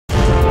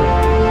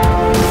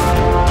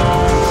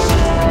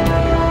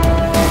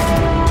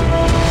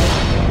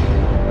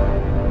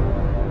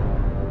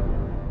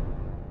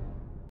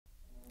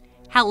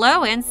Hello,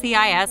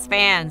 NCIS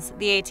fans!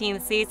 The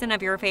 18th season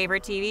of your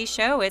favorite TV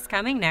show is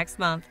coming next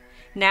month.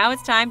 Now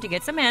it's time to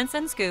get some hints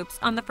and scoops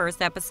on the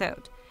first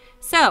episode.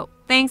 So,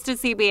 thanks to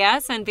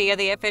CBS and via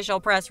the official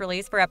press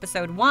release for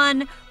episode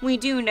 1, we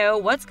do know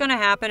what's going to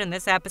happen in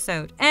this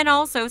episode, and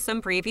also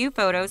some preview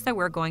photos that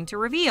we're going to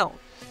reveal.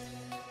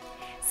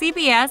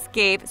 CBS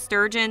gave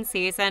Sturgeon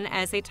Season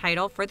as a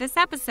title for this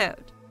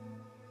episode.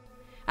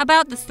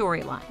 About the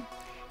storyline.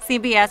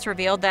 CBS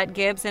revealed that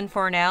Gibbs and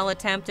Fornell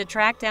attempt to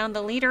track down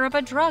the leader of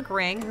a drug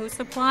ring who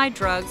supplied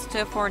drugs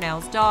to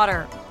Fornell's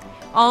daughter.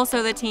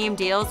 Also, the team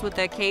deals with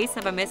the case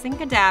of a missing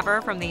cadaver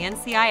from the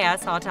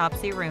NCIS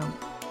autopsy room.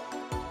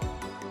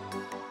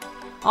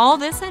 All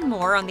this and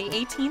more on the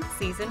 18th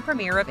season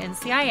premiere of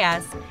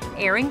NCIS,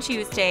 airing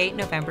Tuesday,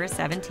 November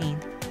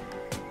 17th.